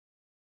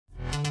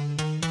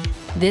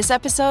This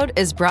episode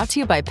is brought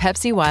to you by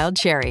Pepsi Wild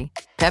Cherry.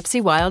 Pepsi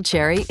Wild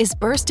Cherry is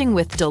bursting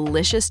with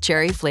delicious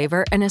cherry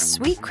flavor and a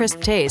sweet,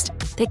 crisp taste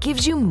that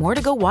gives you more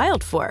to go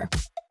wild for.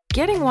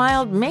 Getting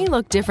wild may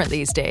look different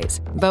these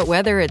days, but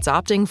whether it's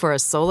opting for a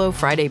solo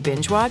Friday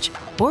binge watch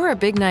or a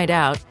big night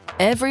out,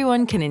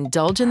 everyone can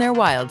indulge in their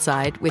wild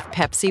side with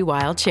Pepsi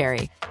Wild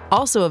Cherry.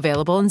 Also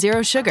available in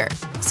Zero Sugar.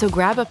 So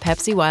grab a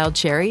Pepsi Wild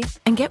Cherry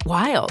and get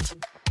wild.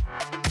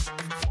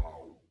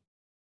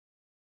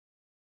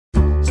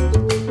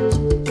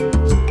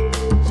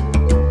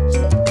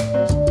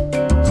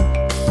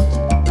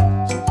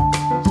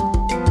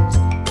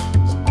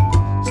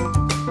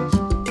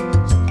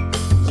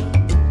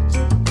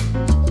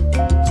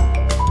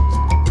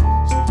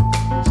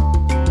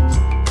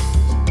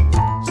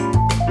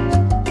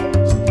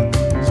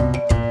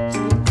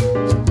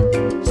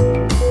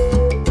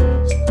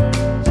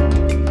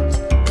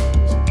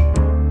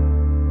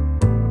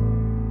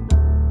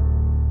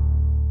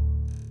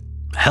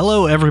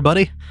 Hello,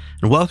 everybody,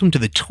 and welcome to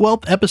the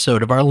 12th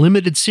episode of our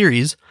limited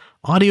series,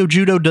 Audio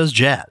Judo Does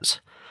Jazz.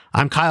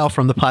 I'm Kyle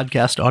from the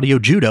podcast Audio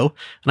Judo,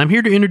 and I'm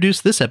here to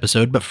introduce this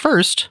episode, but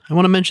first, I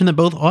want to mention that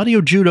both Audio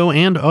Judo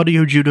and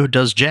Audio Judo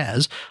Does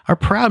Jazz are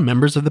proud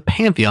members of the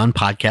Pantheon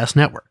Podcast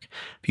Network.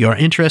 If you are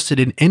interested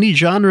in any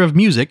genre of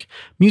music,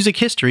 music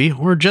history,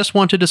 or just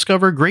want to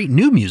discover great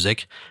new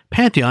music,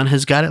 Pantheon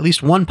has got at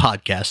least one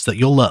podcast that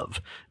you'll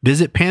love.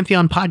 Visit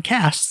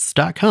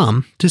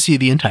pantheonpodcasts.com to see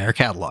the entire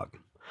catalog.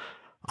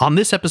 On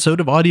this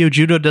episode of Audio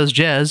Judo Does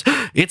Jazz,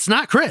 it's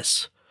not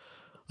Chris.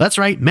 That's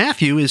right,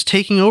 Matthew is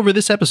taking over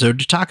this episode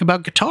to talk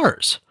about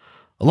guitars.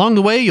 Along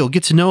the way, you'll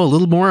get to know a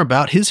little more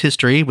about his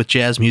history with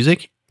jazz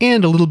music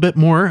and a little bit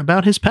more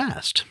about his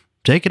past.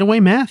 Take it away,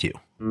 Matthew.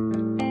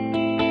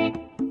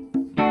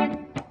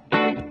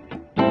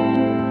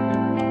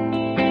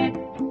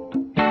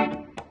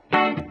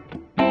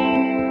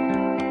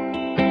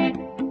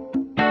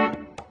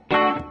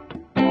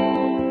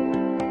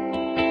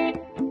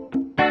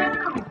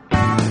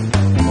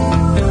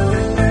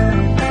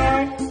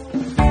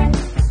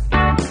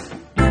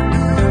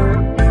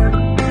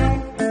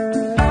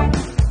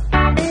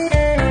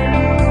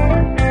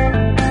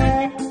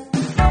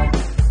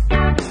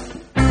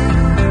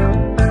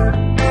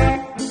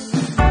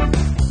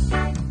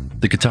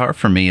 The guitar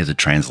for me is a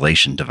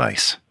translation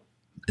device.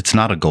 It's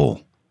not a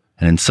goal,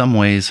 and in some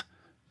ways,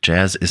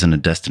 jazz isn't a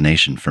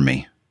destination for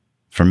me.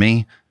 For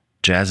me,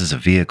 jazz is a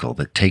vehicle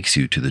that takes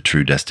you to the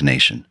true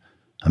destination,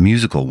 a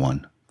musical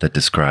one that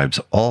describes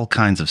all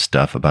kinds of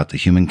stuff about the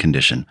human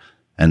condition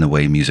and the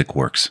way music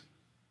works.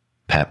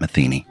 Pat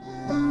Metheny.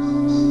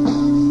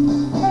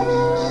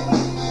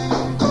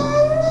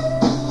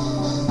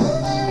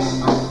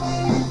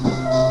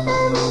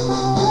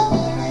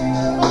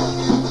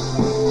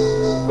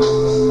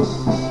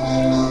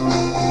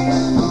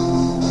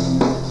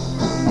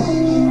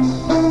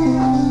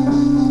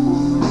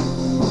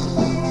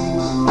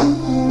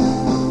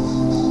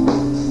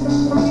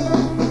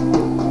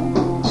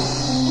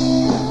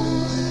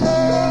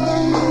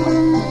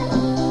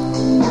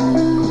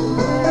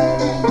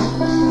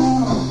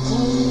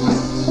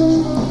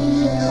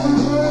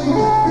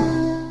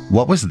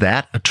 What was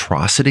that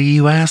atrocity,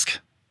 you ask?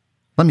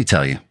 Let me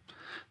tell you.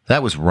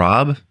 That was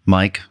Rob,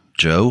 Mike,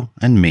 Joe,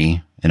 and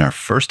me in our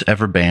first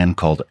ever band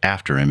called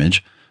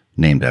Afterimage,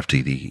 named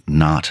after the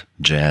Not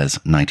Jazz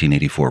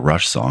 1984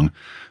 Rush song,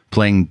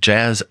 playing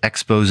Jazz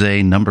Expose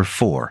No.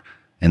 4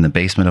 in the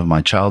basement of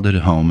my childhood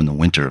home in the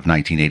winter of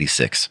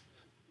 1986.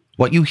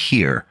 What you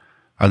hear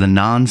are the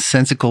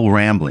nonsensical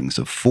ramblings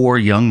of four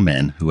young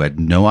men who had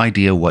no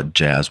idea what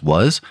jazz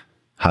was,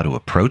 how to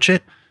approach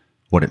it,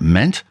 what it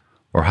meant,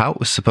 or how it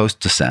was supposed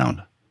to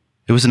sound.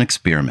 It was an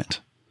experiment.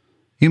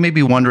 You may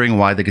be wondering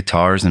why the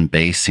guitars and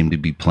bass seem to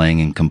be playing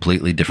in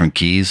completely different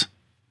keys.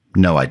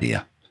 No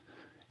idea.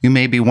 You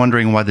may be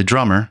wondering why the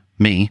drummer,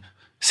 me,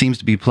 seems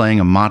to be playing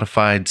a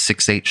modified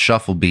 6/8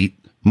 shuffle beat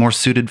more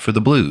suited for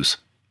the blues.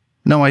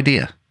 No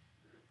idea.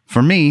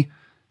 For me,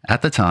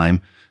 at the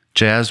time,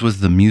 jazz was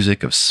the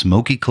music of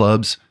smoky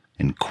clubs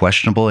in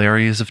questionable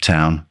areas of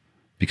town,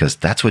 because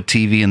that's what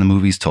TV and the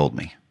movies told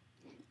me.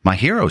 My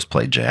heroes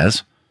played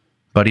jazz.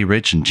 Buddy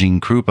Rich and Gene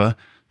Krupa,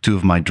 two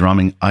of my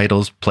drumming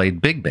idols, played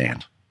big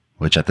band,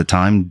 which at the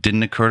time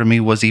didn't occur to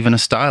me was even a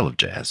style of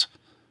jazz.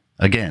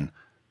 Again,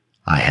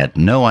 I had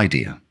no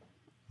idea.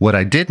 What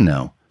I did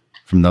know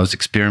from those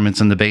experiments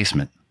in the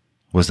basement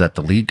was that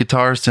the lead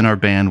guitarist in our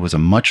band was a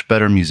much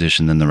better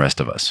musician than the rest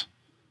of us.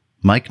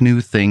 Mike knew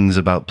things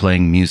about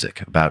playing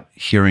music, about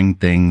hearing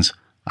things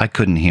I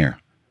couldn't hear.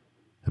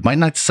 It might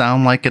not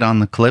sound like it on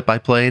the clip I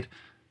played,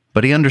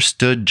 but he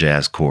understood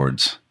jazz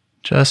chords,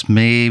 just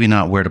maybe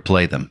not where to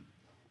play them.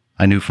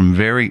 I knew from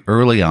very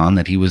early on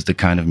that he was the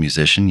kind of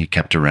musician you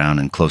kept around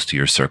and close to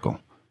your circle.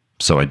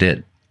 So I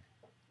did.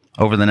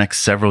 Over the next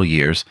several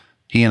years,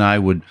 he and I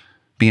would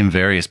be in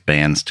various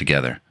bands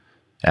together.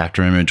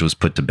 Afterimage was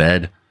put to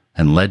bed,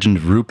 and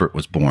Legend Rupert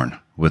was born,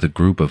 with a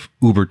group of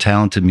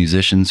uber-talented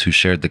musicians who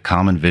shared the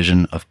common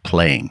vision of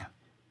playing.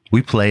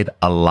 We played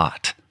a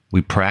lot.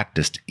 We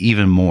practiced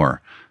even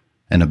more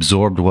and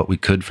absorbed what we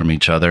could from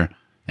each other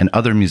and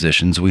other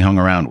musicians we hung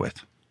around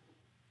with.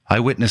 I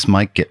witnessed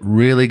Mike get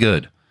really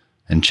good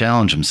and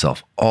challenge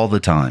himself all the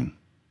time.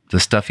 The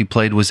stuff he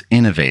played was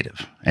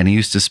innovative, and he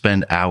used to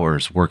spend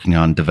hours working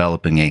on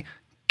developing a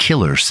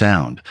killer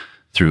sound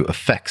through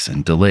effects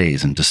and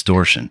delays and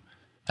distortion.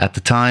 At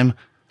the time,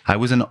 I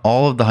was in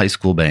all of the high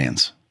school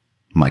bands.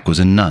 Mike was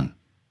in none.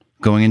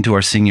 Going into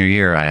our senior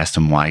year, I asked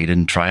him why he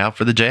didn't try out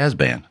for the jazz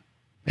band.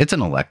 It's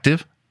an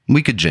elective.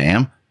 We could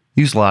jam,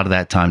 use a lot of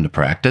that time to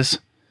practice.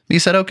 He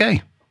said,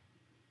 okay.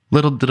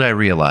 Little did I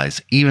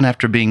realize, even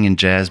after being in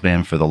jazz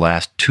band for the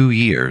last 2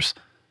 years,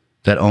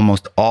 that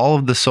almost all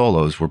of the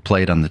solos were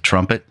played on the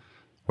trumpet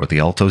or the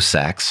alto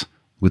sax,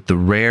 with the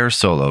rare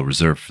solo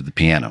reserved for the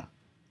piano.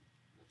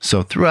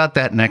 So throughout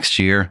that next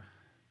year,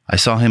 I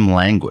saw him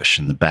languish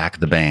in the back of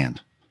the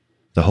band.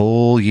 The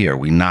whole year,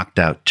 we knocked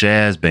out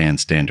jazz band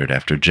standard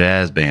after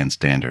jazz band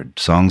standard,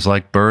 songs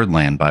like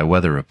Birdland by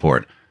Weather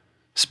Report,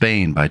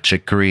 Spain by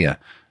Chick Corea,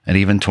 and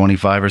even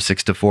 25 or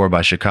 6-4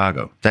 by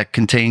Chicago, that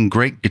contained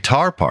great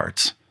guitar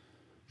parts,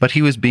 but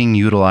he was being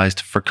utilized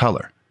for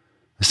color,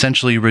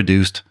 essentially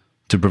reduced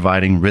to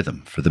providing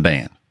rhythm for the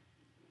band.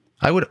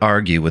 I would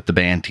argue with the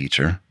band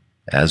teacher,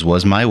 as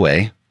was my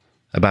way,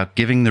 about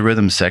giving the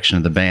rhythm section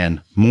of the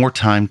band more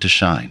time to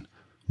shine.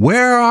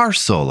 Where are our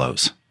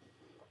solos?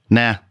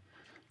 Nah,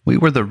 we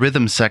were the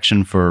rhythm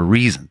section for a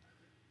reason,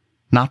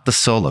 not the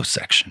solo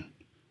section.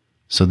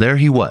 So there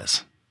he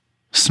was,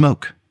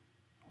 smoke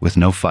with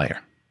no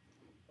fire.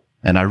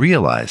 And I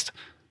realized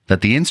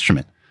that the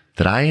instrument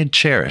that I had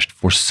cherished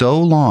for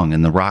so long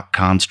in the rock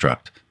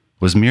construct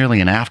was merely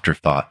an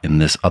afterthought in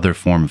this other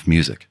form of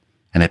music,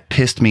 and it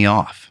pissed me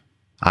off.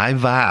 I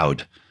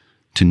vowed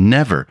to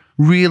never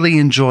really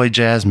enjoy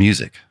jazz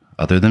music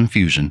other than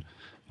fusion,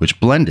 which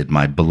blended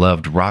my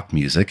beloved rock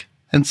music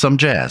and some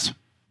jazz.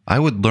 I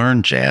would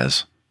learn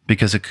jazz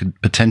because it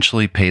could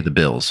potentially pay the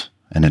bills,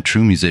 and a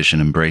true musician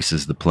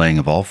embraces the playing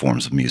of all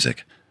forms of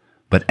music.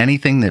 But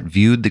anything that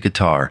viewed the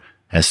guitar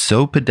as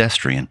so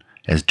pedestrian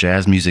as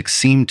jazz music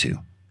seemed to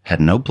had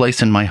no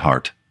place in my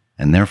heart,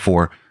 and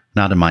therefore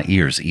not in my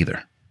ears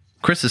either.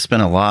 Chris has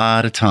spent a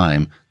lot of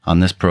time on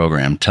this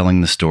program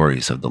telling the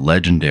stories of the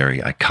legendary,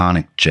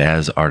 iconic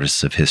jazz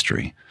artists of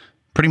history.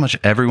 Pretty much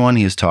everyone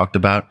he has talked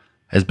about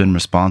has been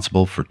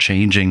responsible for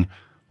changing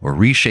or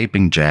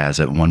reshaping jazz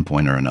at one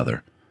point or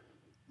another.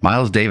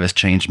 Miles Davis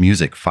changed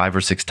music 5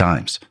 or 6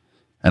 times,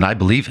 and I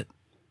believe it.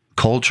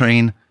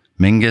 Coltrane,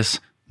 Mingus,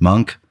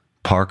 Monk,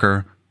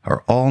 Parker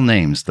are all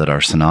names that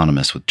are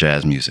synonymous with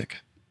jazz music.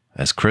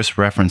 As Chris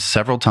referenced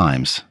several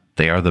times,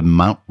 they are the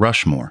Mount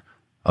Rushmore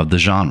of the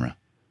genre.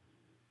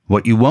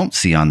 What you won't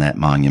see on that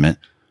monument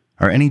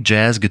are any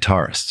jazz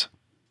guitarists.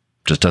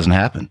 Just doesn't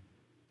happen.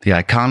 The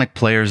iconic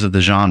players of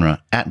the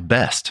genre, at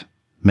best,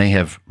 may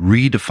have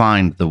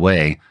redefined the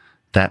way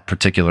that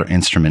particular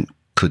instrument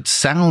could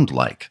sound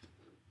like,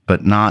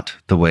 but not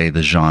the way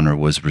the genre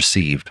was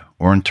received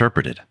or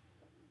interpreted.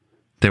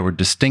 There were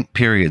distinct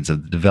periods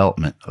of the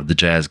development of the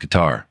jazz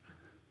guitar.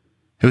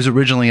 It was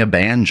originally a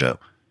banjo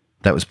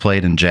that was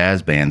played in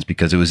jazz bands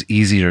because it was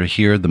easier to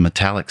hear the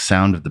metallic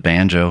sound of the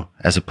banjo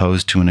as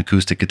opposed to an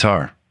acoustic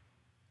guitar.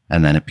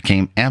 And then it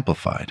became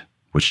amplified,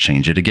 which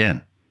changed it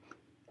again.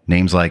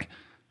 Names like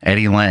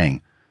Eddie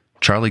Lang,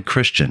 Charlie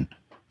Christian,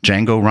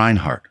 Django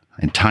Reinhardt,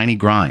 and Tiny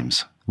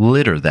Grimes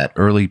litter that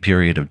early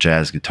period of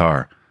jazz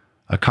guitar,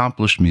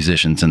 accomplished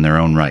musicians in their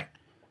own right.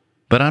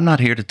 But I'm not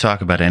here to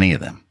talk about any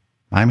of them.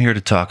 I'm here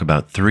to talk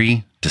about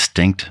 3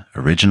 distinct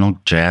original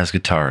jazz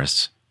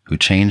guitarists who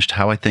changed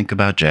how I think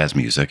about jazz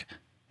music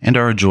and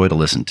are a joy to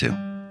listen to.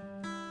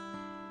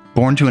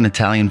 Born to an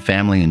Italian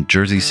family in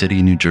Jersey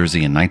City, New Jersey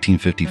in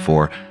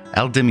 1954,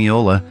 Al Di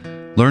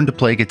Meola learned to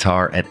play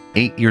guitar at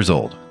 8 years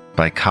old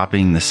by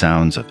copying the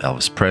sounds of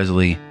Elvis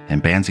Presley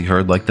and bands he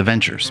heard like The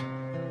Ventures.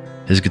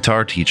 His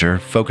guitar teacher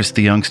focused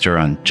the youngster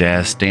on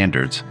jazz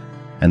standards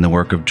and the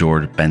work of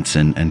George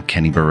Benson and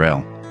Kenny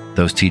Burrell.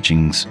 Those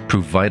teachings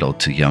proved vital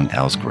to young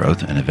Al's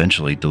growth and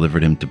eventually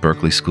delivered him to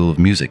Berklee School of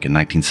Music in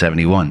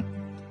 1971.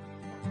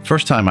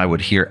 First time I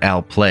would hear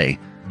Al play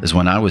is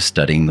when I was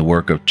studying the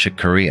work of Chick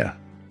Corea,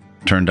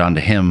 turned on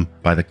to him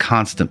by the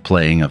constant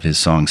playing of his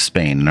song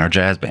Spain in our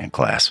jazz band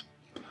class.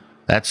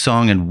 That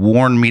song had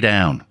worn me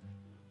down.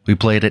 We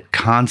played it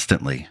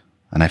constantly,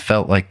 and I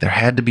felt like there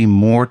had to be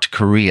more to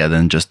Corea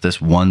than just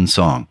this one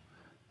song.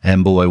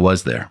 And boy,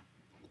 was there.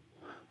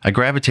 I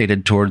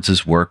gravitated towards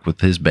his work with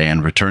his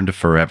band Return to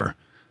Forever,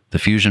 the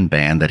fusion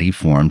band that he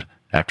formed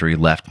after he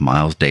left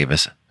Miles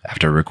Davis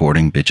after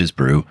recording Bitches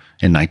Brew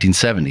in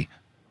 1970.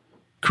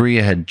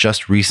 Corea had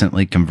just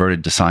recently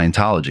converted to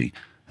Scientology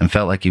and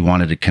felt like he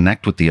wanted to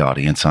connect with the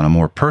audience on a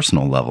more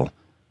personal level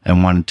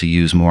and wanted to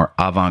use more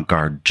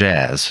avant-garde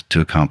jazz to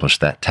accomplish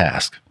that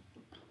task.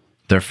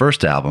 Their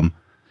first album,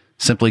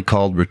 simply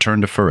called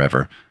Return to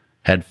Forever,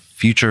 had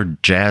future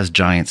jazz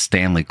giant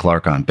Stanley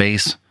Clarke on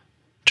bass,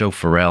 Joe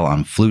Farrell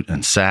on flute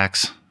and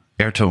sax,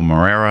 Airto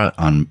Moreira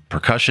on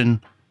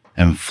percussion,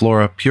 and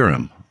Flora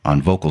Purim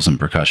on vocals and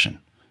percussion.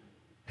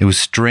 It was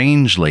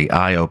strangely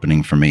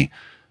eye-opening for me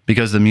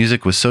because the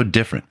music was so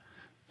different,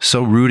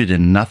 so rooted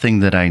in nothing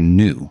that I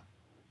knew,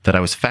 that I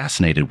was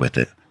fascinated with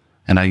it,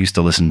 and I used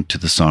to listen to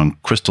the song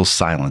Crystal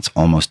Silence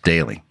almost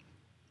daily.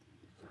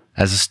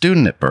 As a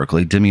student at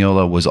Berklee,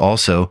 DiMeola was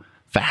also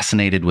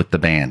fascinated with the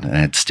band and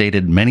had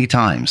stated many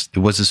times it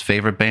was his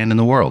favorite band in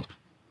the world.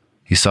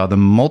 He saw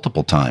them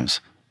multiple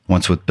times,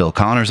 once with Bill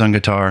Connors on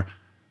guitar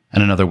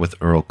and another with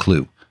Earl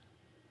Klugh.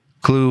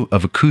 Klugh,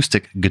 of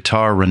acoustic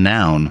guitar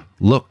renown,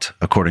 looked,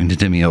 according to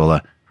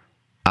DiMeola,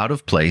 out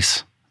of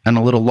place and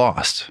a little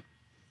lost.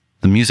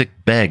 The music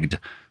begged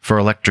for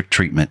electric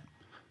treatment,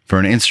 for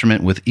an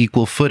instrument with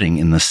equal footing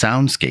in the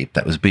soundscape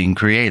that was being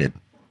created.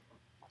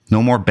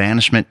 No more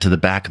banishment to the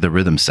back of the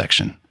rhythm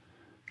section.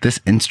 This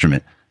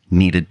instrument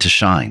needed to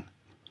shine.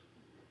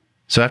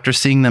 So after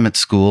seeing them at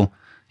school,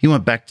 he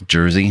went back to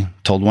Jersey,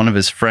 told one of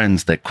his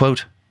friends that,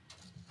 quote,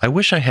 "I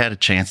wish I had a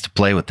chance to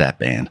play with that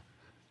band.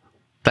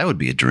 That would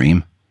be a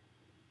dream."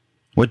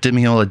 What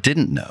DiMeola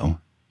didn't know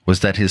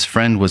was that his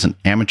friend was an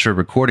amateur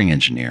recording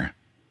engineer.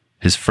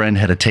 His friend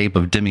had a tape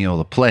of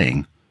DiMeola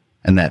playing,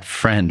 and that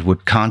friend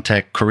would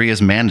contact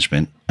Korea's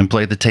management and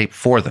play the tape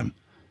for them.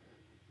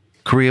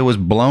 Korea was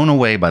blown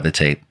away by the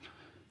tape.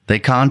 They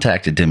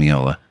contacted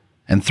DiMeola,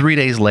 and 3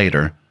 days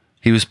later,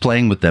 he was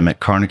playing with them at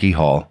Carnegie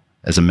Hall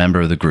as a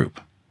member of the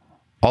group.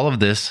 All of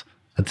this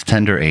at the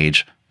tender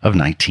age of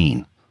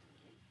 19.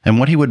 And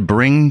what he would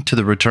bring to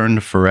the Return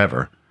to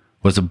Forever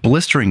was a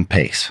blistering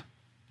pace,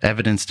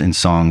 evidenced in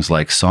songs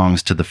like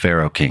Songs to the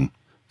Pharaoh King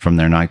from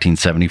their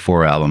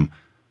 1974 album,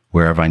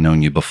 Where Have I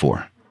Known You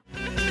Before?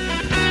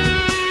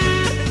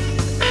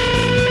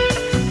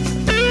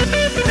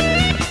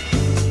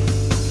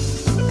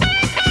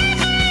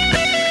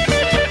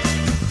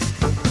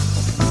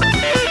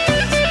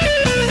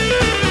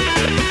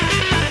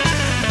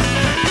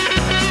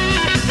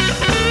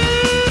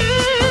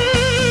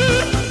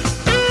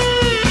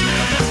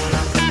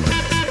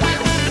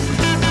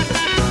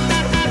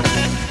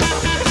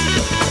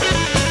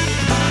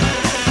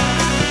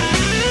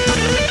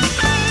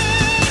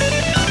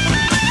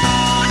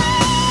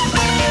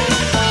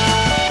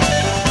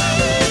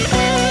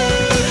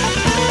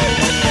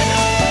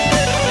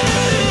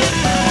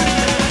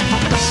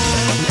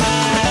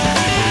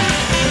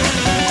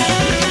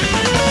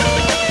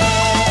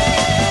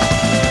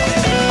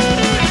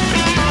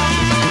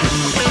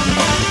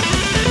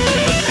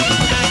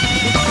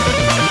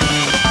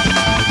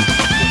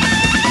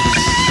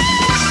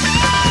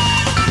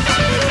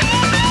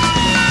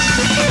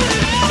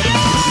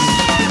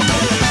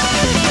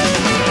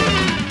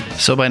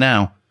 So by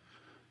now,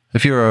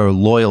 if you're a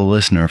loyal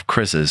listener of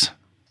Chris's,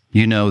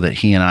 you know that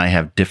he and I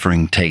have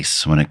differing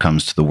tastes when it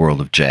comes to the world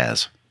of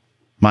jazz.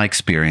 My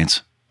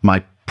experience,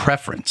 my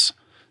preference,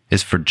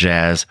 is for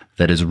jazz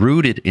that is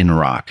rooted in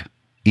rock,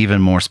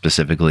 even more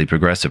specifically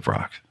progressive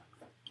rock.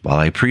 While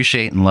I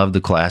appreciate and love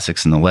the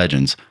classics and the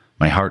legends,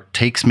 my heart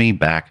takes me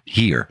back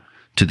here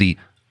to the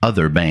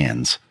other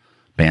bands.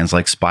 Bands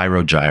like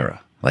Spyro Gyra,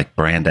 like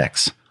Brand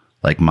X,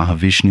 like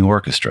Mahavishnu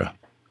Orchestra.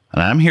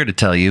 And I'm here to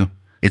tell you,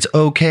 it's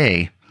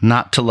okay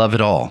not to love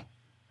it all.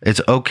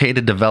 It's okay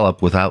to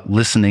develop without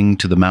listening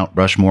to the Mount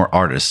Rushmore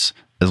artists,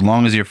 as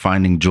long as you're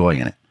finding joy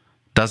in it.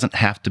 Doesn't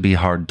have to be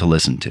hard to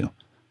listen to.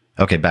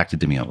 Okay, back to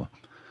DiMeola.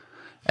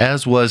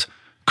 As was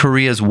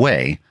Korea's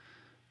way,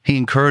 he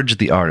encouraged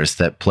the artists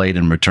that played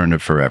in Return to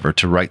Forever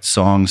to write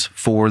songs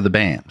for the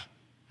band.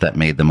 That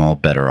made them all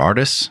better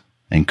artists,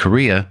 and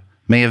Korea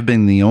may have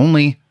been the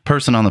only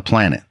person on the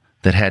planet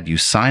that had you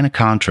sign a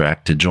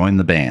contract to join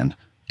the band,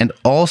 and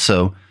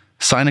also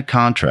sign a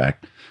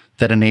contract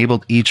that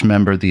enabled each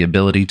member the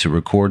ability to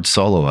record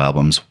solo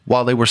albums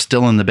while they were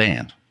still in the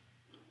band.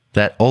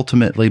 That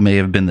ultimately may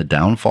have been the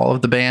downfall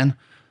of the band,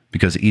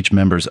 because each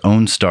member's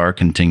own star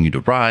continued to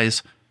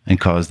rise and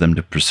caused them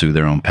to pursue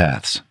their own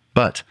paths.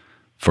 But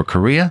for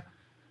Korea,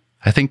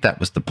 I think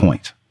that was the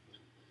point.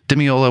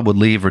 DiMeola would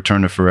leave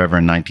Return to Forever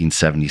in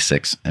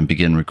 1976 and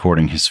begin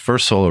recording his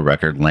first solo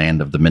record,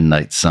 Land of the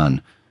Midnight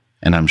Sun.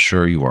 And I'm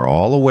sure you are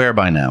all aware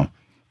by now,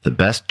 the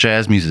best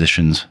jazz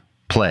musicians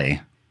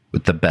play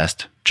with the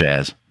best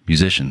jazz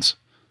musicians.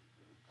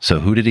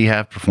 So who did he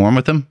have perform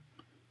with him?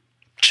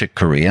 Chick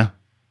Corea,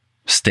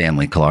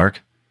 Stanley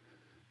Clarke,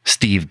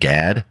 Steve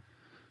Gadd,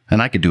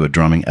 and I could do a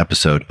drumming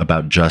episode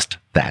about just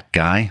that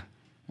guy,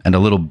 and a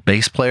little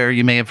bass player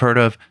you may have heard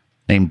of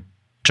named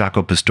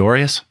Jaco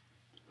Pastorius.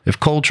 If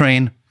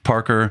Coltrane,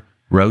 Parker,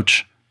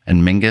 Roach,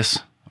 and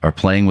Mingus are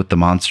playing with the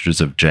monsters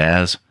of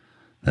jazz,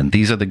 then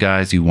these are the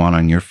guys you want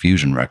on your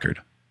fusion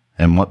record.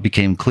 And what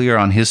became clear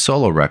on his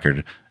solo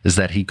record is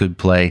that he could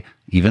play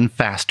even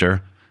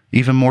faster,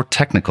 even more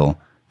technical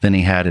than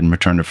he had in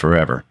Return to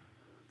Forever,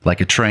 like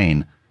a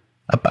train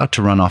about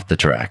to run off the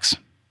tracks.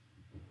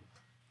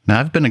 Now,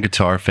 I've been a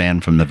guitar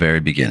fan from the very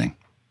beginning.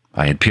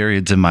 I had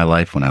periods in my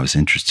life when I was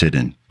interested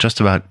in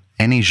just about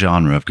any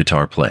genre of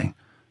guitar playing.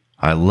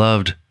 I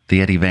loved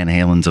the Eddie Van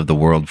Halens of the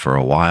world for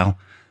a while.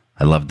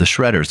 I loved the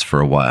Shredders for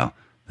a while,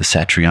 the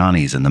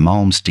Satrianis and the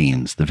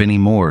Malmsteens, the Vinnie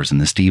Moores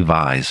and the Steve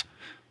Vais.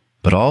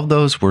 But all of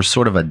those were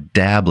sort of a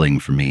dabbling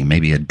for me,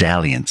 maybe a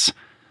dalliance.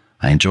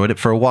 I enjoyed it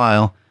for a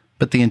while,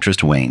 but the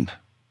interest waned.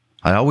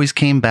 I always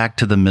came back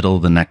to the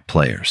middle-of-the-neck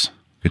players,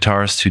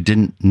 guitarists who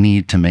didn't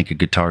need to make a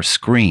guitar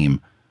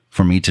scream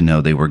for me to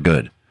know they were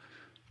good.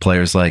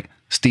 Players like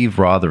Steve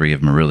Rothery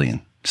of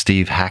Marillion,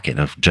 Steve Hackett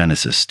of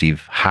Genesis,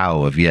 Steve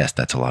Howe of Yes,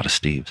 that's a lot of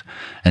Steves,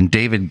 and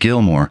David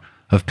Gilmour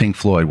of Pink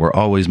Floyd were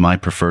always my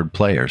preferred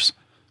players.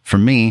 For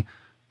me,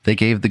 they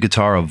gave the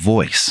guitar a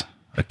voice,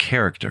 a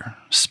character,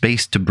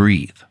 space to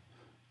breathe.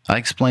 I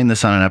explained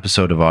this on an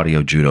episode of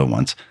Audio Judo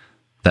once,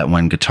 that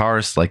when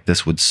guitarists like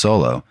this would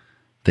solo,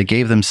 they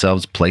gave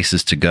themselves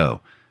places to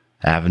go,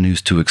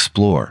 avenues to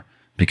explore,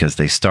 because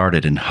they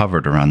started and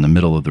hovered around the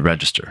middle of the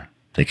register.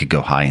 They could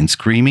go high and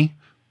screamy,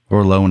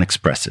 or low and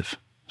expressive.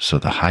 So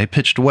the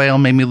high-pitched wail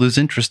made me lose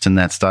interest in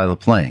that style of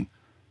playing.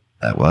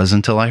 That was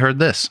until I heard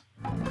this.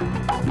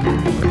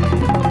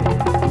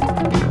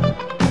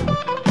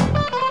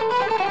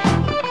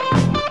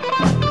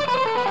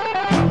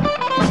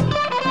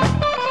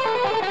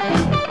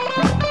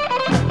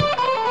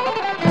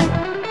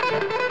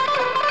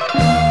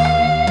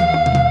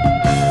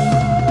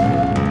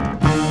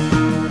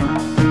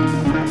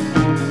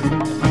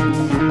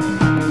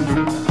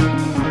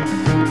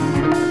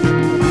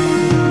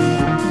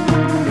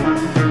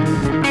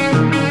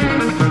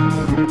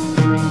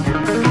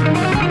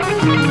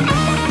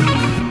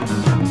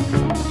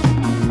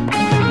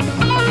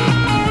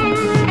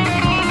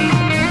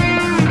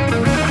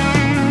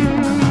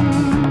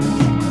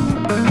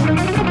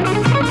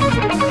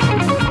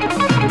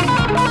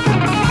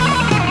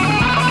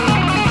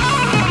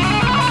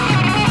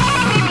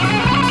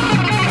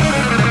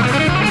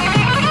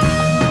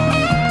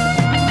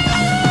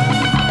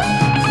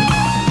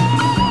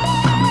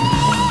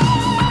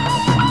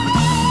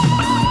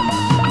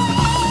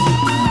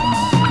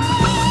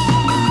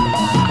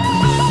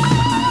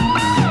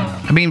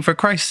 I mean, for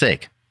Christ's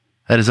sake,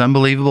 that is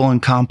unbelievable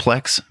and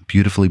complex,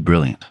 beautifully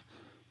brilliant.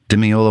 Di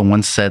Meola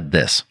once said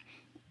this: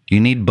 you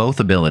need both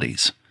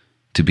abilities,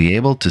 to be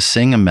able to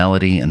sing a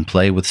melody and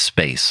play with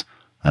space,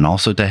 and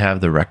also to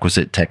have the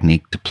requisite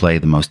technique to play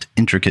the most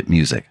intricate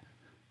music.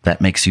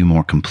 That makes you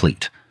more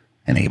complete,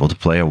 and able to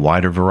play a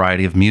wider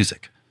variety of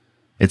music.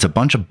 It's a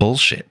bunch of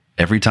bullshit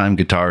every time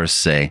guitarists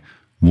say,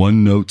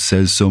 one note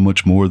says so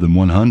much more than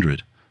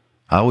 100.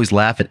 I always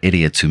laugh at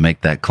idiots who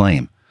make that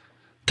claim.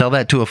 Tell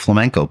that to a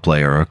flamenco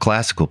player or a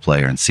classical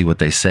player and see what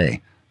they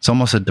say. It's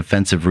almost a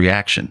defensive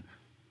reaction.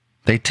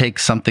 They take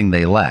something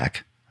they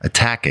lack,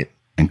 attack it,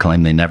 and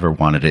claim they never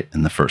wanted it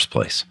in the first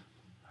place.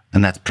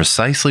 And that's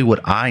precisely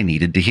what I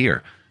needed to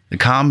hear. The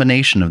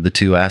combination of the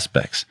two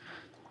aspects.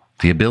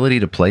 The ability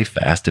to play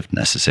fast if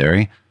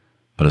necessary,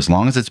 but as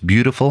long as it's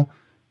beautiful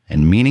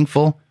and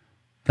meaningful,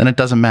 then it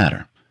doesn't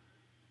matter.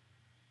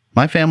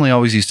 My family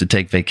always used to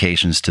take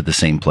vacations to the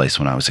same place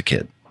when I was a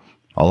kid.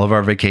 All of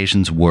our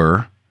vacations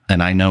were,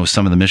 and I know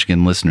some of the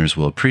Michigan listeners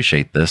will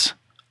appreciate this,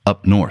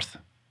 up north.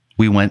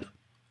 We went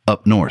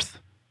up north.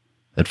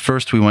 At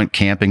first, we went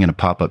camping in a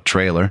pop-up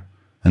trailer,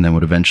 and then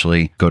would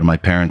eventually go to my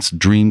parents'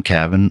 dream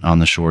cabin on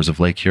the shores of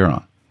Lake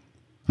Huron.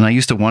 And I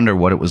used to wonder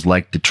what it was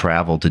like to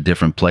travel to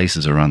different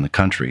places around the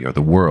country or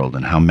the world,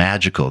 and how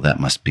magical that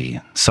must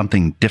be,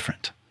 something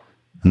different.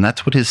 And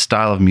that's what his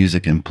style of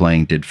music and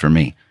playing did for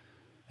me.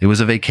 It was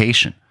a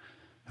vacation.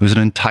 It was an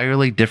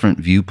entirely different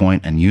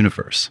viewpoint and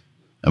universe.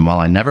 And while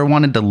I never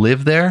wanted to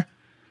live there,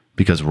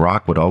 because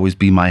rock would always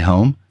be my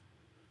home,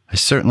 I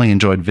certainly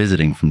enjoyed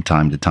visiting from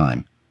time to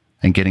time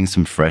and getting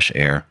some fresh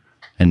air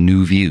and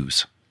new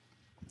views.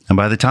 And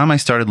by the time I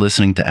started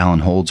listening to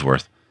Allan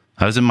Holdsworth,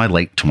 I was in my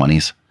late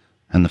 20s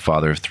and the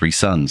father of 3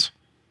 sons.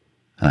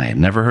 And I had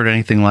never heard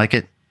anything like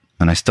it,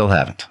 and I still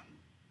haven't.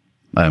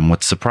 And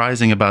what's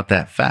surprising about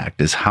that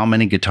fact is how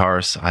many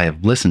guitarists I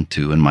have listened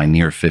to in my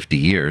near 50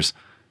 years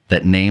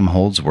that name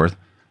Holdsworth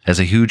as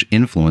a huge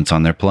influence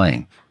on their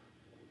playing.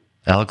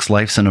 Alex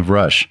Lifeson of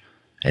Rush,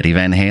 Eddie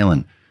Van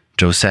Halen,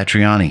 Joe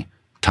Satriani,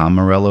 Tom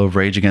Morello of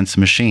Rage Against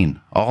the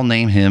Machine all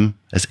name him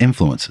as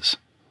influences.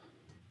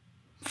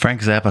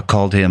 Frank Zappa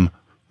called him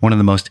one of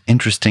the most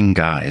interesting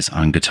guys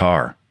on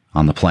guitar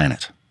on the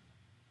planet.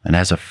 And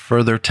as a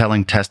further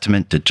telling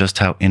testament to just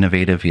how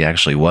innovative he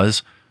actually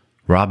was,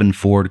 Robben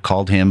Ford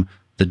called him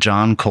the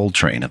John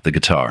Coltrane of the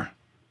guitar.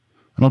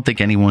 I don't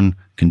think anyone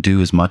can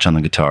do as much on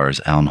the guitar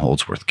as Allan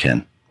Holdsworth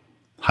can.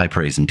 High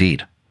praise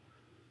indeed.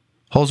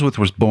 Holdsworth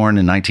was born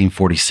in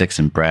 1946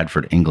 in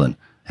Bradford, England,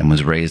 and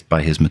was raised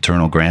by his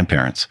maternal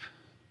grandparents.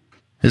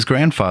 His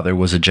grandfather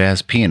was a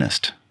jazz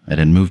pianist and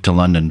had moved to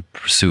London to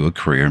pursue a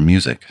career in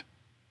music.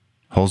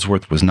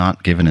 Holdsworth was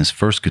not given his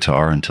first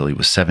guitar until he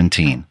was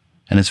 17,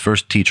 and his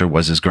first teacher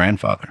was his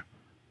grandfather.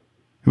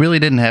 He really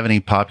didn't have any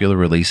popular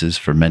releases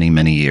for many,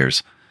 many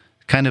years,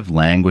 kind of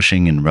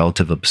languishing in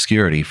relative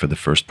obscurity for the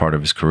first part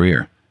of his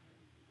career.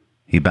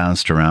 He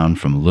bounced around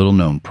from a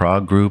little-known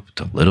prog group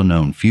to a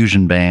little-known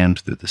fusion band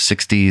through the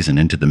 60s and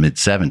into the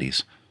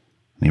mid-70s.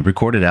 And he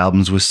recorded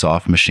albums with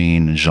Soft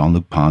Machine and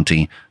Jean-Luc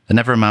Ponty that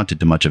never amounted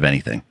to much of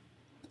anything.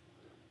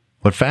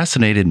 What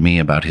fascinated me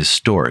about his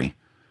story,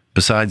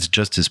 besides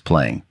just his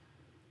playing,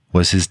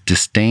 was his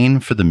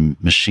disdain for the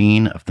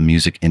machine of the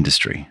music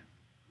industry.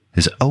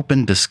 His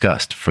open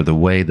disgust for the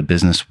way the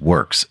business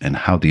works and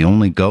how the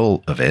only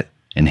goal of it,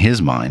 in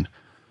his mind,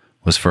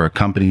 was for a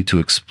company to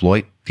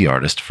exploit the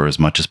artist for as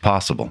much as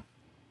possible.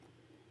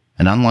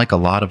 And unlike a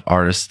lot of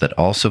artists that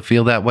also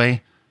feel that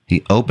way,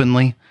 he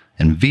openly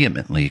and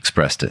vehemently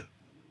expressed it.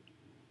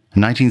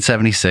 In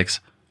 1976,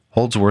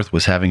 Holdsworth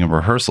was having a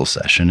rehearsal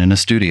session in a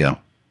studio.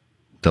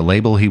 The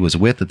label he was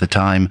with at the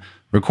time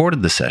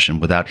recorded the session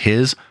without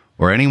his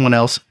or anyone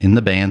else in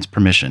the band's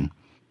permission,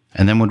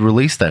 and then would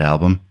release that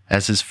album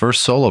as his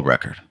first solo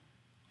record,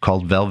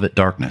 called Velvet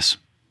Darkness.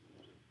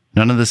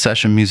 None of the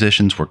session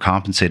musicians were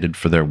compensated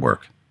for their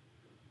work.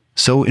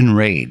 So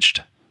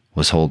enraged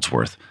was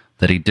Holdsworth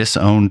that he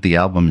disowned the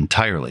album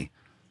entirely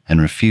and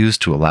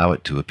refused to allow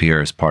it to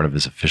appear as part of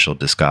his official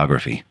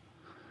discography.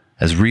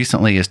 As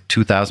recently as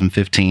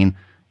 2015,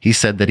 he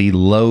said that he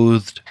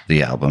loathed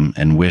the album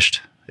and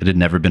wished it had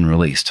never been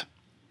released.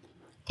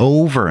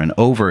 Over and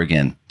over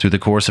again through the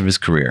course of his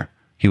career,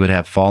 he would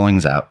have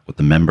fallings out with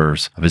the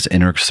members of his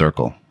inner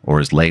circle or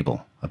his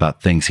label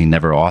about things he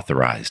never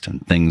authorized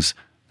and things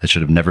that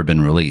should have never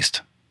been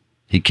released.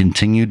 He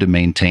continued to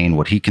maintain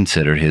what he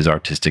considered his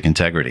artistic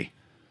integrity.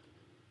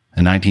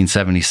 In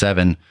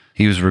 1977,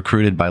 he was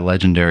recruited by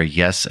legendary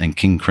Yes and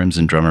King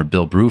Crimson drummer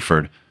Bill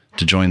Bruford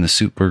to join the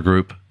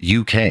supergroup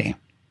UK.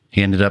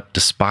 He ended up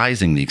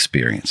despising the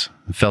experience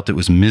and felt it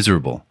was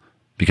miserable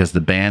because the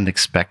band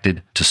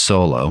expected to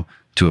solo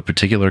to a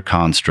particular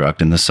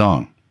construct in the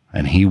song,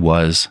 and he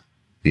was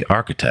the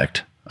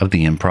architect of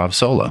the improv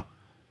solo.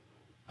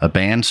 A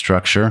band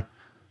structure,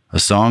 a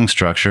song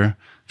structure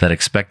that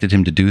expected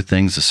him to do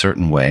things a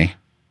certain way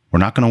were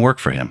not going to work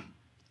for him.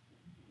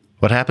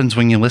 What happens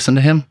when you listen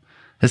to him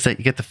is that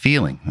you get the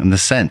feeling and the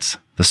sense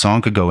the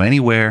song could go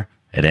anywhere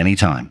at any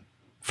time,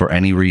 for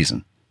any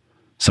reason.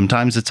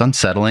 Sometimes it's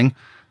unsettling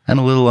and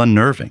a little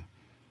unnerving.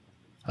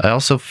 I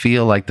also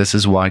feel like this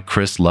is why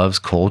Chris loves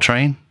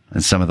Coltrane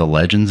and some of the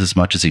legends as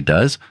much as he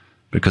does,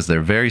 because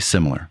they're very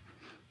similar.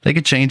 They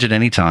could change at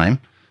any time.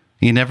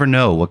 You never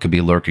know what could be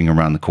lurking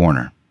around the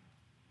corner.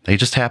 They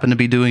just happen to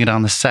be doing it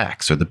on the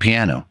sax or the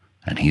piano,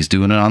 and he's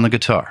doing it on the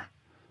guitar.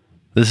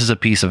 This is a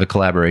piece of a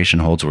collaboration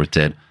Holdsworth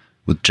did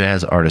with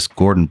jazz artist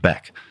Gordon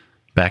Beck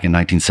back in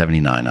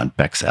 1979 on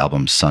Beck's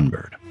album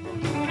Sunbird.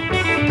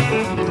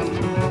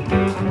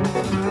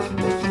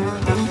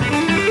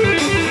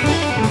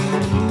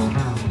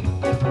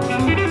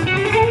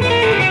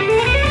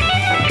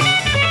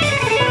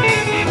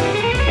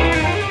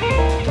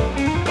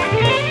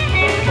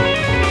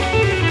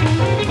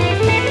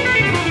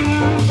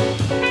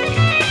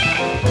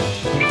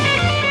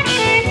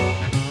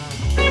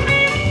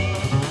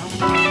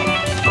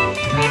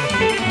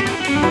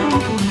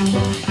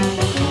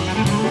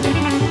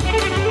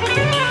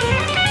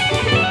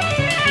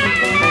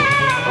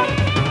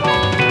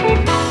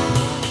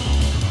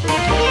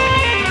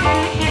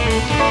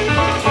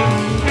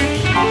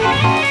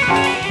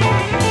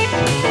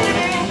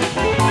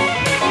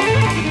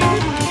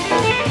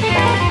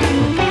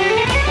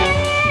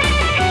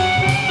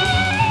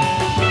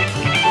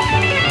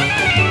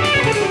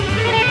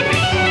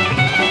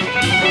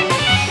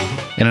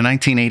 In a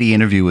 1980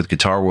 interview with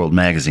Guitar World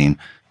magazine,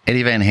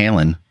 Eddie Van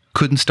Halen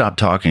couldn't stop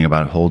talking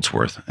about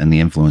Holdsworth and the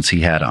influence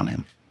he had on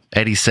him.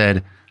 Eddie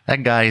said,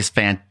 "That guy is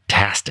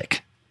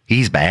fantastic.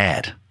 He's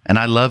bad, and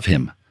I love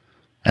him,"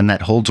 and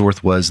that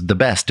Holdsworth was the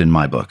best in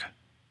my book.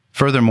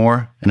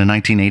 Furthermore, in a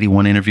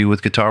 1981 interview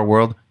with Guitar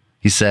World,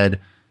 he said,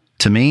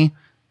 "To me,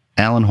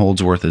 Allan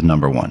Holdsworth is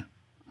number one.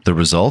 The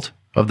result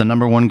of the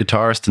number one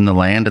guitarist in the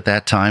land at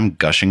that time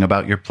gushing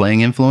about your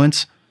playing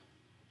influence?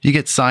 You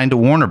get signed to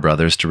Warner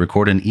Brothers to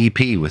record an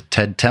EP with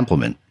Ted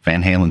Templeman,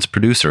 Van Halen's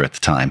producer at the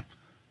time.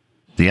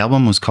 The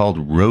album was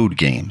called Road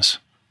Games,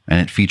 and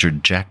it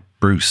featured Jack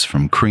Bruce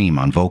from Cream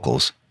on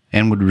vocals,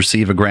 and would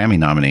receive a Grammy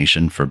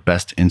nomination for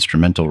Best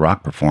Instrumental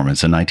Rock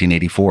Performance in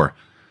 1984.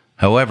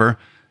 However,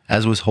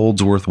 as was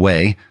Holdsworth's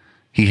way,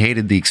 he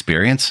hated the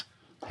experience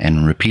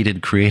and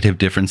repeated creative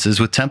differences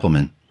with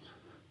Templeman.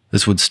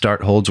 This would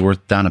start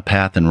Holdsworth down a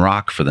path in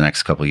rock for the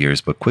next couple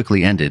years, but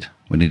quickly ended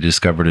when he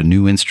discovered a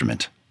new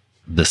instrument,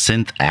 the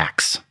synth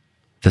axe.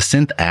 The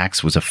synth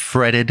axe was a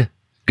fretted,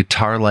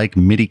 guitar-like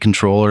MIDI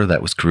controller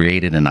that was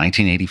created in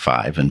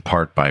 1985 in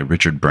part by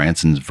Richard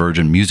Branson's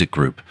Virgin Music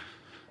Group.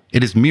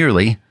 It is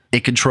merely a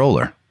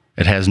controller.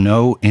 It has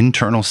no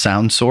internal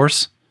sound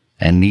source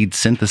and needs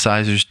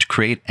synthesizers to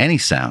create any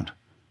sound.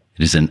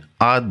 It is an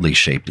oddly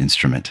shaped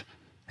instrument.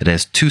 It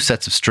has two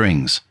sets of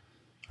strings.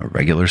 A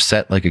regular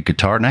set like a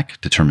guitar neck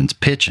determines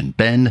pitch and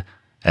bend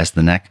as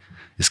the neck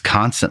is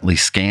constantly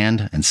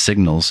scanned and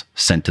signals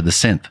sent to the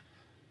synth,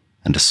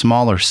 and a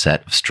smaller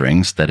set of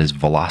strings that is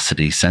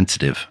velocity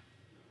sensitive.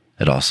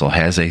 It also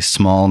has a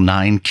small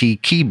 9-key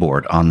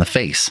keyboard on the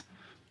face,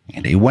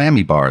 and a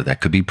whammy bar that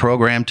could be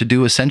programmed to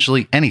do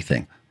essentially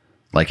anything,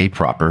 like a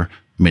proper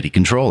MIDI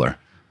controller.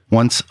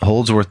 Once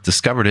Holdsworth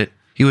discovered it,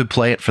 he would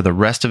play it for the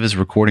rest of his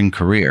recording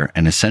career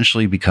and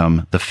essentially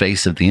become the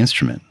face of the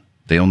instrument.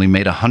 They only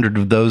made 100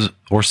 of those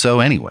or so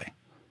anyway.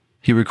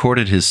 He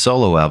recorded his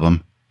solo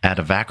album,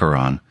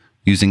 Atavacaron,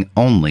 using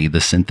only the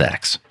synth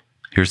axe.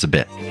 Here's a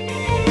bit.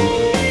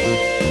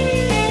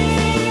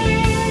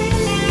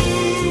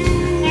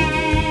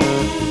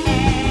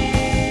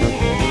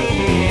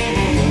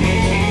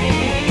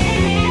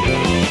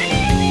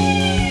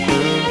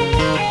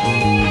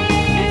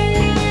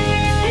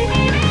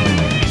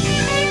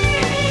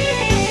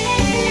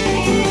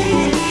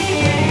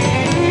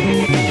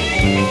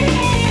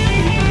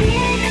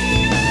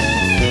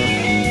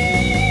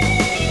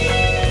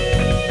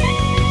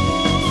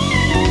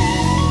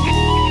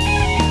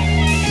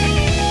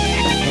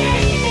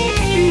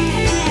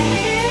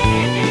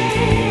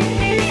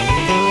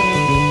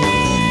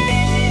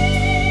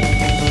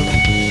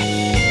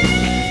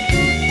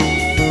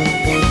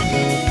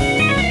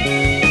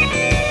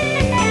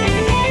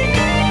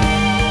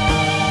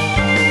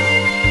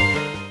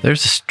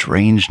 There's a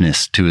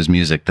strangeness to his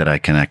music that I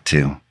connect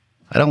to.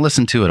 I don't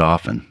listen to it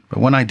often, but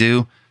when I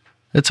do,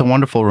 it's a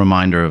wonderful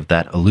reminder of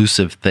that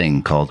elusive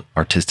thing called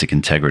artistic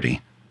integrity.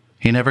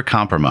 He never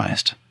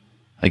compromised.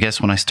 I guess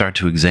when I start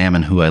to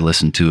examine who I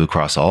listen to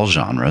across all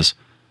genres,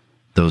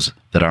 those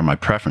that are my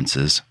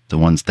preferences, the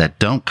ones that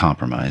don't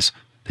compromise,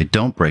 they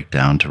don't break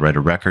down to write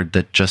a record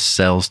that just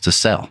sells to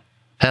sell.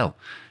 Hell,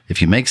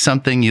 if you make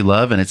something you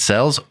love and it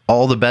sells,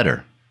 all the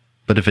better.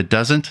 But if it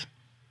doesn't,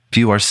 if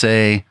you are,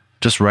 say,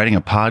 just writing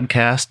a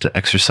podcast to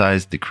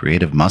exercise the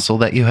creative muscle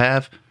that you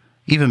have,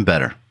 even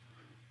better.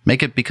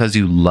 Make it because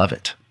you love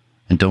it,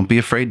 and don't be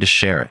afraid to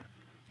share it.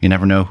 You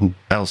never know who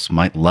else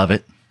might love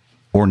it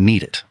or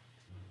need it.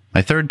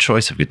 My third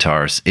choice of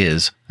guitars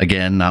is,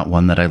 again, not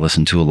one that I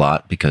listen to a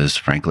lot because,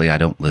 frankly, I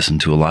don't listen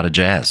to a lot of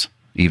jazz,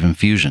 even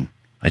fusion.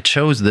 I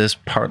chose this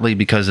partly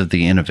because of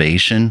the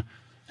innovation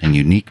and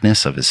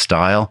uniqueness of his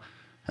style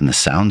and the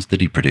sounds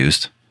that he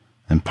produced,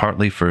 and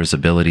partly for his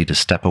ability to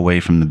step away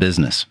from the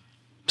business.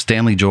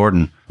 Stanley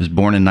Jordan was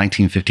born in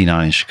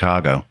 1959 in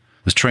Chicago,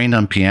 was trained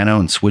on piano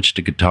and switched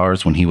to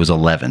guitars when he was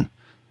 11.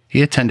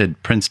 He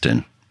attended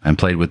Princeton and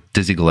played with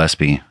Dizzy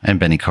Gillespie and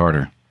Benny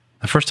Carter.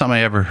 The first time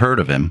I ever heard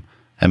of him,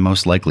 and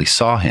most likely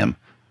saw him,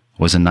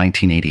 was in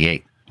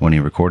 1988 when he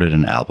recorded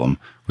an album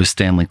with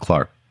Stanley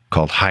Clarke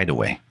called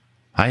Hideaway.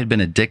 I had been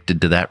addicted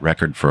to that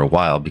record for a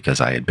while because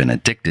I had been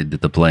addicted to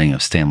the playing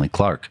of Stanley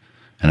Clarke,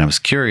 and I was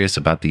curious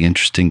about the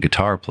interesting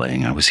guitar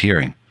playing I was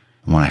hearing.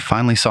 And when I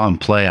finally saw him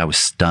play, I was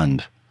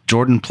stunned.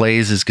 Jordan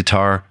plays his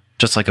guitar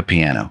just like a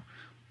piano.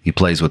 He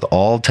plays with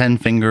all 10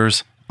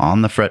 fingers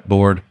on the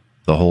fretboard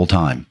the whole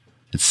time.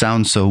 It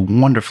sounds so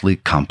wonderfully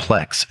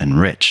complex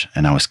and rich,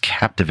 and I was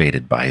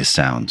captivated by his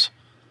sounds.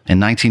 In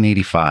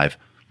 1985,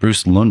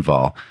 Bruce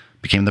Lundvall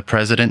became the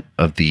president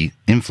of the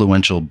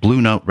influential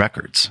Blue Note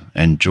Records,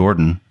 and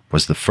Jordan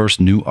was the first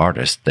new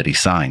artist that he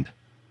signed.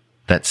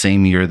 That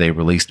same year, they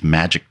released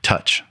Magic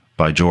Touch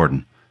by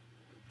Jordan.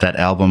 That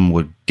album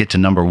would get to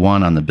number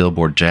 1 on the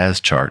Billboard Jazz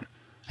chart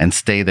and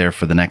stay there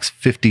for the next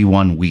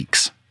 51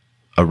 weeks.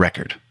 A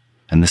record.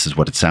 And this is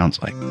what it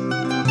sounds like.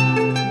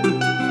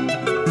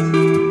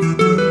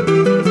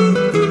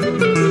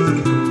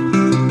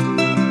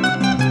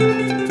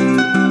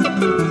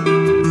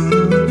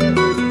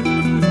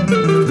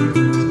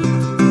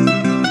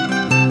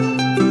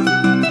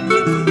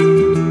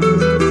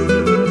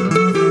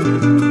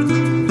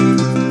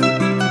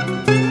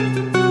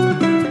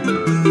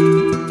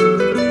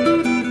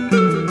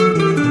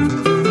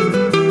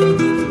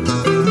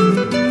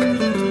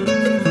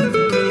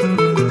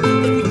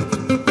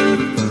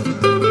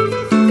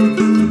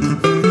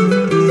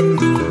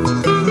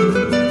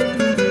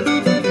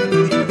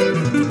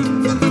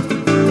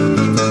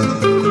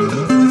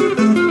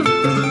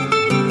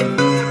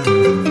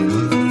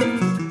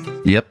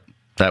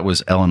 That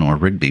was Eleanor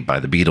Rigby by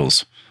the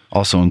Beatles.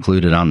 Also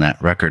included on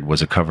that record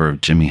was a cover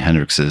of Jimi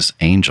Hendrix's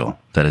Angel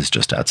that is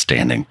just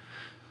outstanding.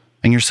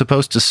 And you're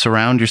supposed to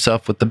surround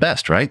yourself with the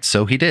best, right?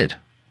 So he did.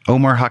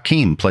 Omar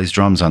Hakim plays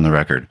drums on the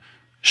record,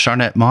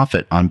 Sharnette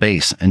Moffett on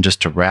bass, and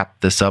just to wrap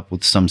this up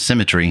with some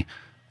symmetry,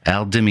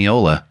 Al Di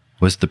Meola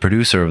was the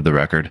producer of the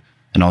record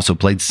and also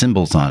played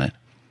cymbals on it.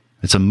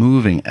 It's a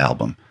moving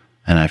album,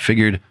 and I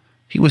figured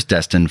he was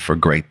destined for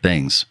great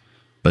things.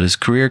 But his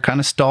career kind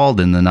of stalled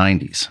in the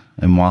 90s,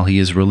 and while he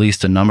has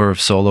released a number of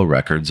solo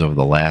records over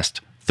the last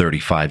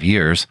 35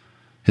 years,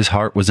 his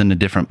heart was in a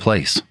different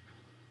place.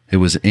 It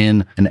was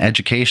in an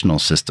educational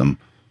system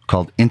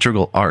called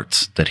Integral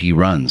Arts that he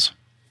runs.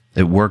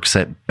 It works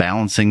at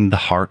balancing the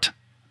heart,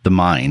 the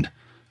mind,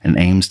 and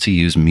aims to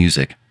use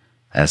music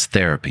as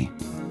therapy.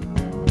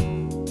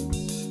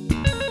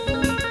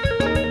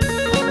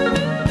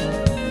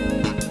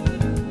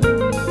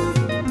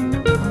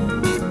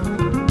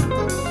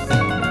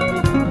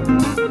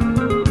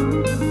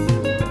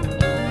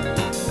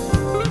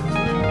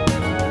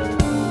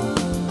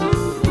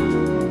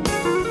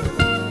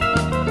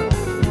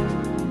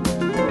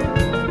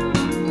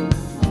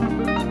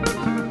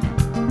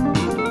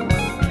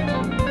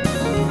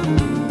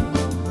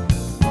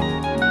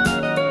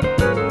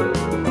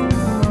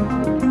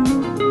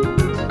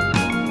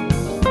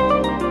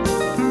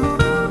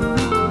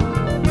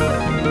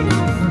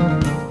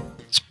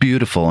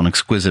 Beautiful and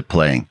exquisite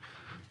playing.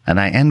 And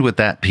I end with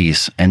that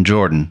piece and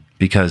Jordan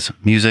because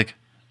music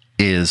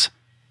is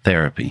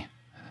therapy.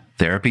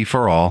 Therapy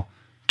for all,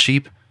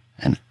 cheap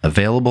and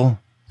available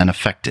and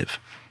effective.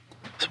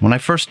 So when I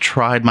first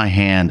tried my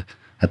hand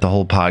at the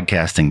whole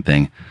podcasting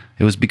thing,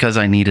 it was because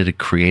I needed a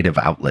creative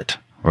outlet,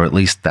 or at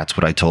least that's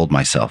what I told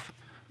myself.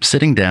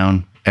 Sitting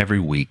down every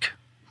week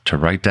to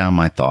write down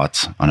my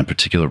thoughts on a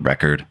particular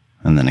record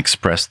and then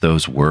express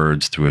those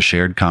words through a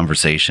shared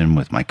conversation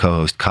with my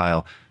co-host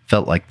Kyle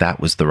felt like that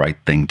was the right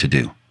thing to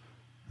do.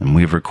 And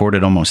we've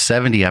recorded almost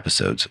 70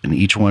 episodes, and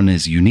each one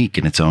is unique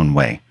in its own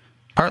way.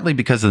 Partly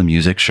because of the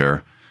music,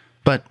 sure,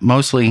 but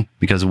mostly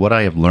because of what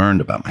I have learned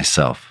about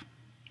myself.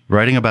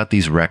 Writing about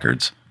these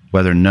records,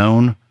 whether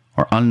known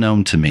or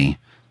unknown to me,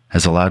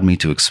 has allowed me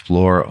to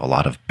explore a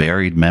lot of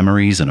buried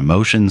memories and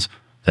emotions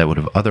that would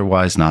have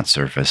otherwise not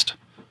surfaced.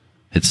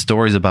 It's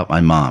stories about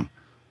my mom,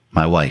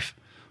 my wife,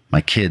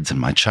 my kids, and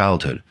my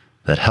childhood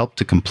that help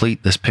to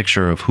complete this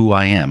picture of who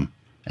I am.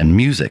 And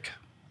music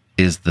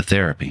is the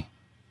therapy.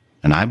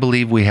 And I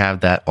believe we have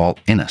that all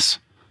in us.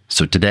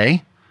 So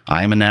today,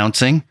 I am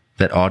announcing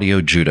that Audio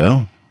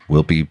Judo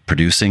will be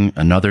producing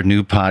another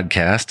new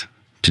podcast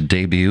to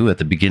debut at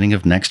the beginning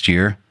of next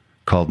year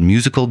called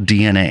Musical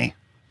DNA.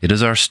 It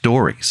is our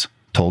stories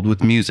told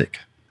with music.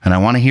 And I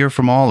want to hear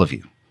from all of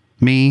you.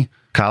 Me,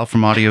 Kyle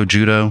from Audio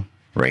Judo,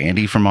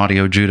 Randy from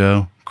Audio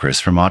Judo, Chris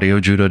from Audio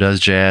Judo Does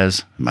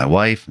Jazz, and my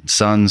wife and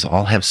sons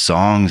all have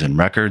songs and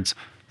records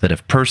that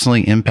have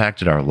personally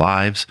impacted our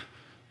lives,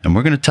 and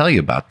we're going to tell you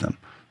about them,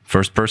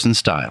 first-person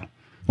style.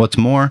 What's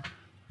more,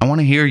 I want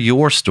to hear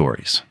your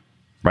stories.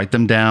 Write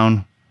them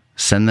down,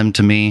 send them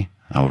to me.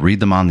 I'll read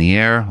them on the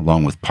air,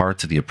 along with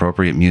parts of the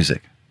appropriate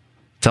music.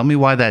 Tell me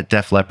why that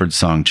Def Leppard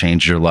song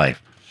changed your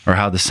life, or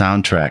how the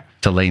soundtrack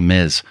to Les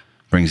Mis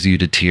brings you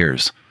to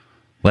tears.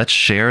 Let's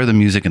share the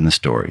music and the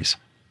stories,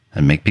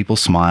 and make people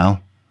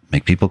smile,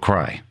 make people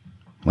cry.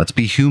 Let's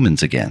be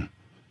humans again.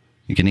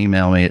 You can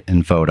email me at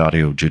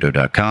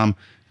info@audiojudo.com.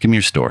 Give me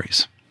your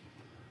stories.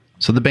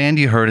 So the band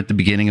you heard at the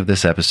beginning of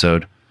this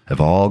episode have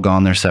all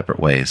gone their separate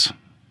ways.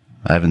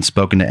 I haven't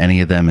spoken to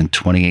any of them in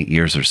 28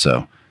 years or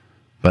so,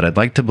 but I'd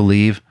like to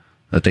believe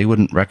that they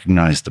wouldn't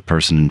recognize the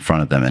person in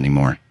front of them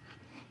anymore.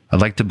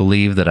 I'd like to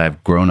believe that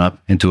I've grown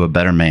up into a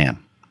better man,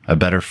 a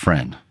better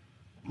friend.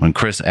 When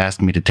Chris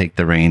asked me to take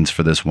the reins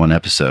for this one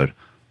episode,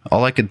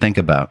 all I could think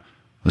about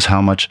was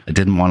how much I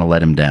didn't want to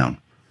let him down.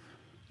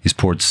 He's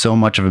poured so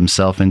much of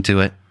himself into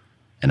it,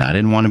 and I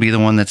didn't want to be the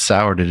one that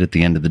soured it at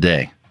the end of the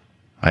day.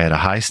 I had a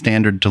high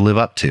standard to live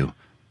up to,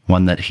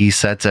 one that he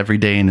sets every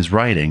day in his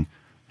writing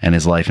and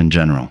his life in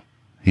general.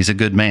 He's a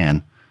good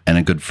man and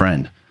a good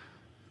friend.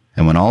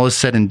 And when all is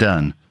said and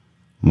done,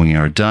 when you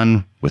are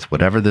done with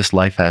whatever this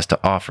life has to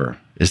offer,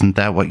 isn't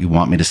that what you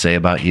want me to say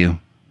about you?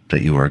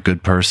 That you are a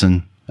good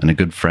person and a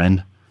good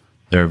friend?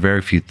 There are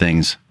very few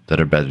things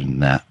that are better than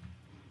that.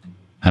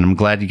 And I'm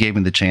glad you gave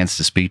me the chance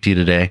to speak to you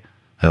today.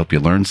 I hope you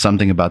learned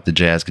something about the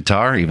jazz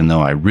guitar, even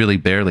though I really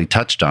barely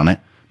touched on it.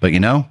 But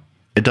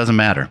it doesn't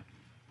matter.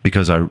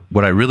 Because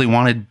what I really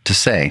wanted to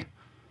say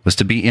was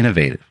to be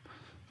innovative,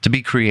 to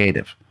be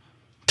creative,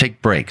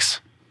 take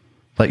breaks,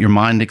 let your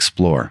mind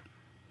explore.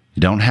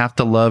 You don't have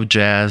to love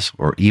jazz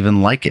or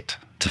even like it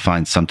to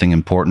find something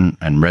important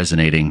and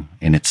resonating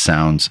in its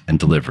sounds and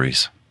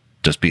deliveries.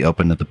 Just be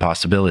open to the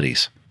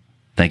possibilities.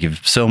 Thank you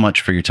so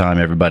much for your time,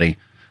 everybody,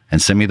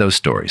 and send me those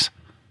stories.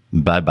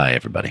 Bye-bye,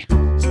 everybody.